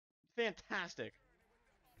Fantastic.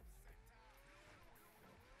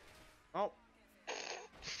 Oh.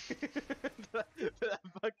 did I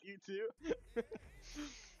fuck you too?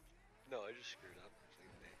 No, I just screwed up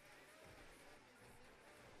completely.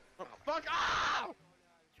 Oh, fuck! Ah!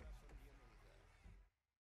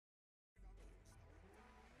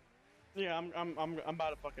 Yeah, I'm about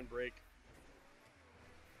to fucking break.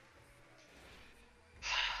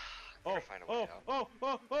 Oh, Find a way out.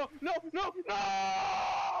 no!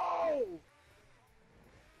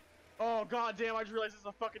 Oh god damn! I just realized it's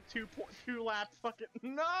a fucking two lap fucking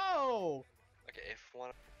no. Okay, if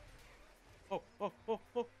one.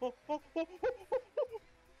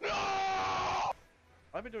 No!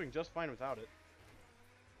 I've been doing just fine without it.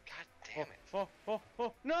 God damn it!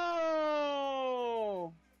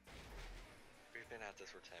 No! We've been at this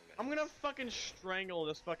for 10 minutes. I'm gonna fucking strangle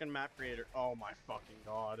this fucking map creator. Oh my fucking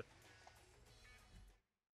god.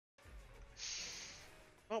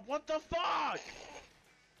 Oh, what the fuck?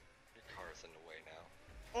 Your car's in the way now.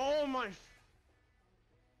 Oh my.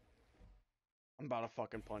 I'm about to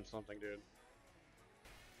fucking punch something, dude.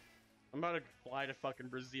 I'm about to fly to fucking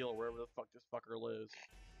Brazil, wherever the fuck this fucker lives.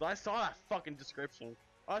 But I saw that fucking description.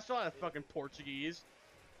 I saw that fucking Portuguese.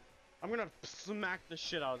 I'm gonna smack the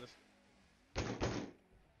shit out of this.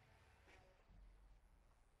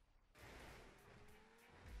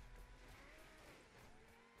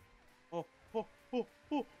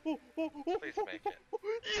 Please make it.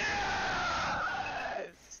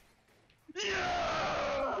 Yes!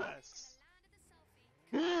 Yes!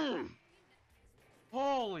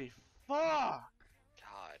 Holy fuck!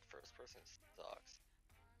 God, first person sucks.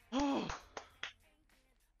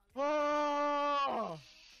 Oh!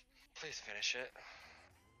 Please finish it.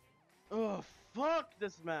 Oh, fuck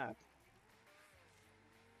this map.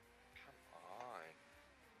 Come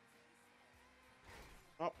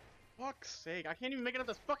on. Oh, fuck's sake. I can't even make it up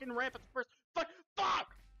this fucking ramp at the first.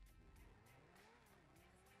 Fuck!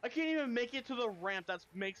 I can't even make it to the ramp that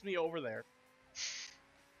makes me over there.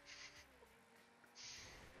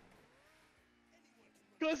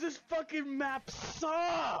 Because this fucking map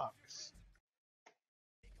sucks!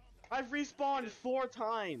 I've respawned 4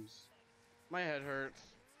 times. My head hurts.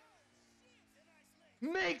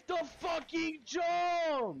 Make the fucking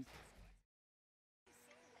jump!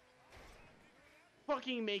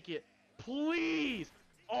 Fucking make it. Please!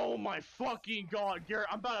 Oh my fucking god, Garrett,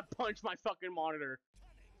 I'm about to punch my fucking monitor.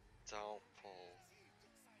 Don't pull.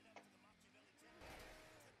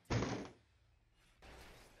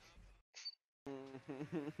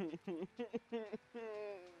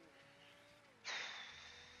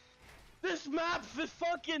 This map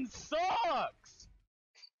fucking sucks!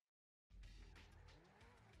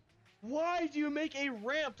 Why do you make a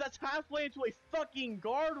ramp that's halfway into a fucking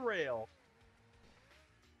guardrail?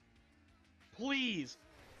 Please.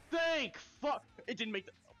 Thank fuck. It didn't make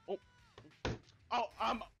the. Oh.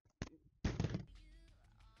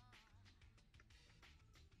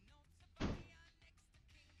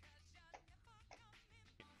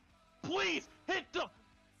 Please hit the.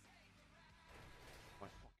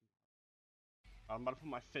 I'm about to put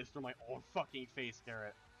my fist through my own fucking face,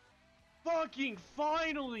 Garrett. Fucking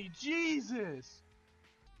finally, Jesus!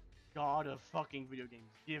 God of fucking video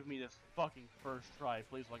games, give me this fucking first try,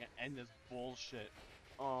 please, so I can end this bullshit.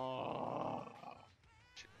 Oh.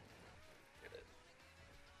 Get it.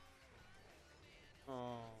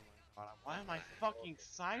 Oh my god, why am I fucking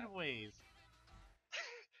sideways?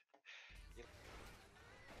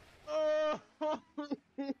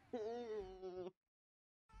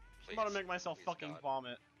 I'm about to make myself fucking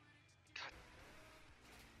vomit.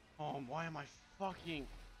 Oh, why am I fucking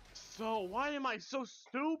why am I so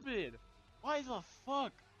stupid? Why the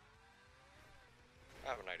fuck? I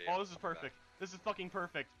have an idea. Oh, this is perfect. This is fucking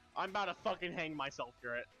perfect. I'm about to fucking hang myself,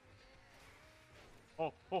 Garrett.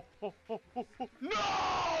 Oh. No!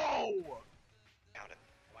 Got it.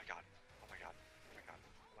 Oh my god. Oh my god. Oh my god.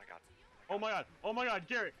 Oh my god. Oh my god. Oh my god.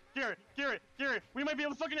 Garrett. We might be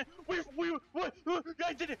able to fucking.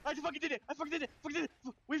 I did it. I fucking did it.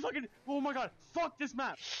 We fucking. Oh my god. Fuck this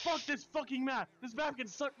map. Fuck this fucking map. This map can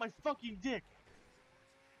suck my fucking dick.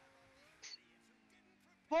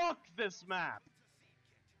 Fuck this map.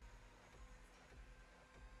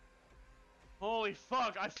 Holy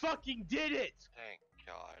fuck. I fucking did it. Thank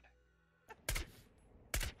God.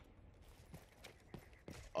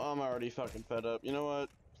 Oh, I'm already fucking fed up. You know what?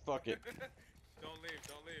 Fuck it. Don't leave.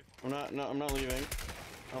 I'm not leaving.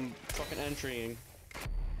 I'm fucking entering.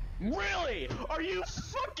 Really? Are you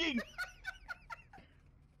fucking...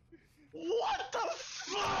 What the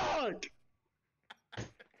fuck?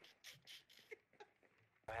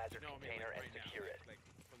 Hazard container and secure it. Like,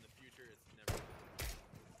 from the future, it's never...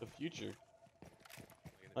 future?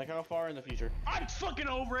 Like how far in the future? I'm fucking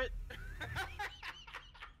over it!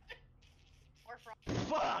 Or from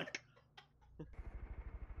Fuck!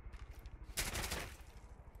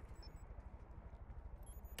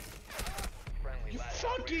 friendly You last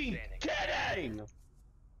fucking standing. kidding!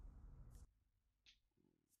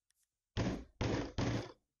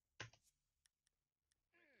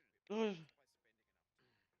 Ugh.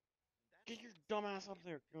 Get your dumb ass up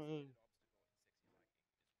there. Ugh.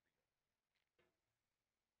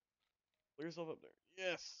 Put yourself up there.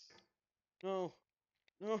 Yes. No.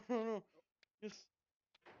 No, no, no. Yes.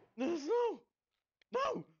 No, no.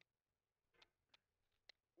 No.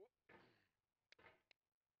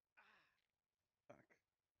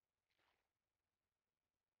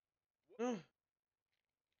 Fuck.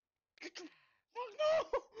 Get the fuck no.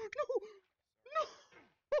 No.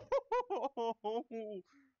 No.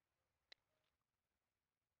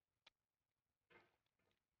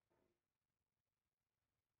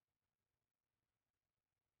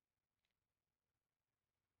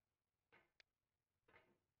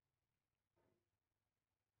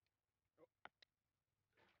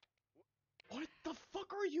 What the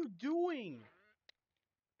fuck are you doing?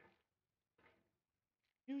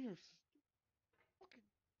 You and your fucking.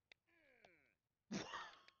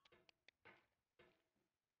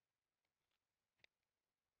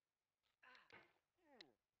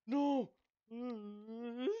 No. No, no,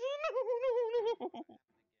 no.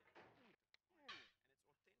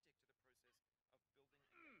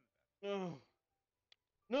 No.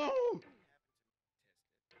 No. No.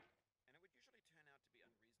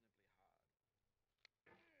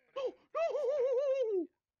 No.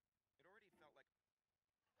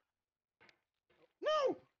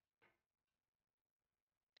 No.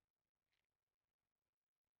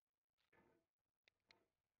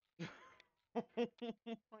 Oh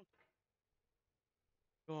my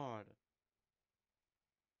god.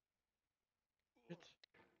 Get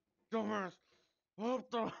dumbass.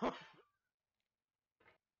 What the? What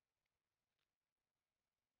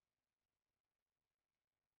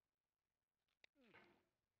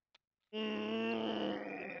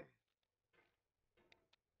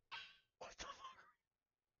the fuck?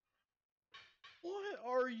 What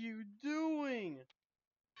are you doing?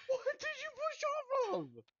 What did you push off of?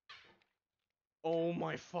 Oh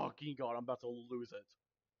my fucking god, I'm about to lose it.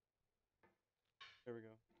 There we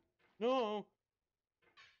go. No!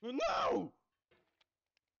 No!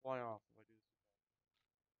 Fly off if I do this.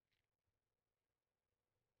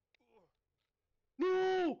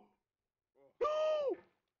 No! No!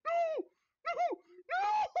 No! No!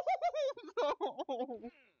 No!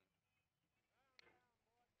 No!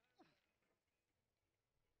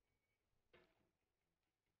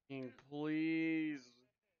 Fucking please.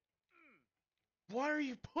 Why are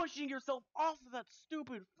you pushing yourself off of that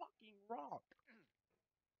stupid fucking rock?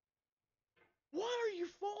 Why are you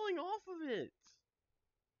falling off of it?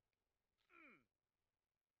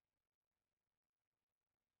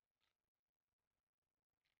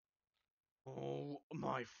 Oh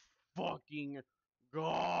my fucking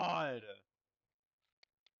god.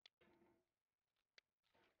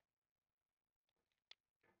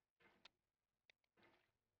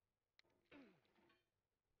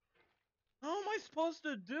 How am I supposed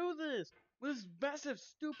to do this? With this massive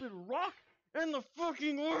stupid rock in the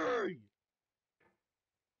fucking way!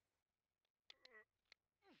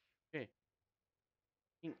 Okay.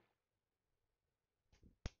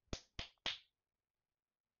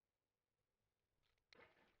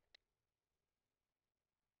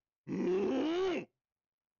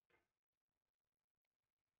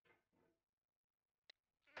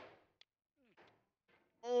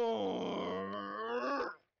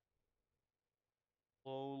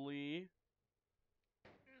 Slowly.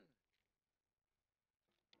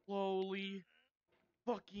 Slowly.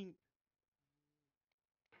 Fucking.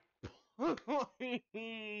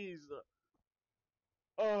 Please.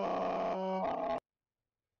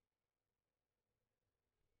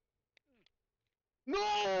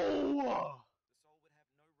 No!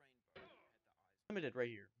 Limited right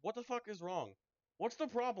here. What the fuck is wrong? What's the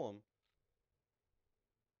problem?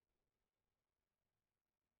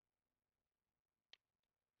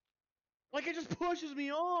 Like it just pushes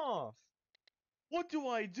me off. What do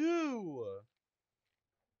I do?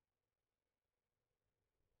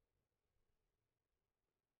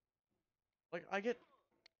 Like I get.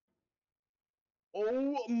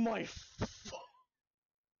 Oh my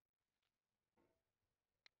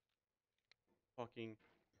fucking.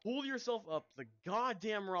 Pull yourself up the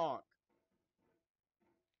goddamn rock.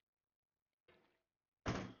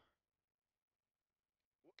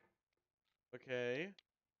 Okay.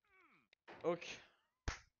 Okay.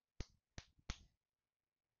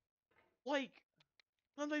 Like,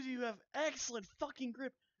 sometimes you have excellent fucking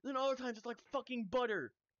grip, then other times it's like fucking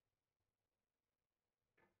butter.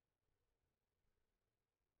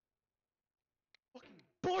 Fucking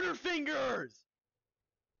Butterfingers!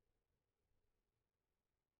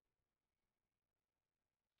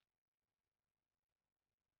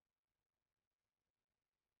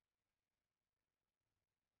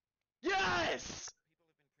 Yes!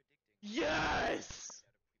 People have been predicting Yes! out of prefabricated objects.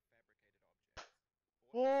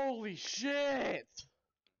 Holy shit!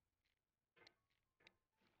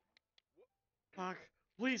 Fuck.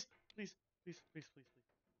 Please, please, please, please, please, please.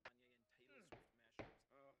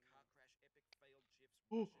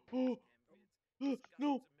 Oh, oh,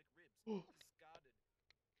 no. Oh.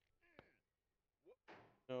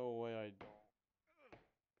 No way I don't.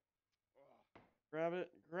 Grab it.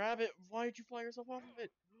 Grab it. Why did you fly yourself off of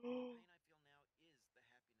it?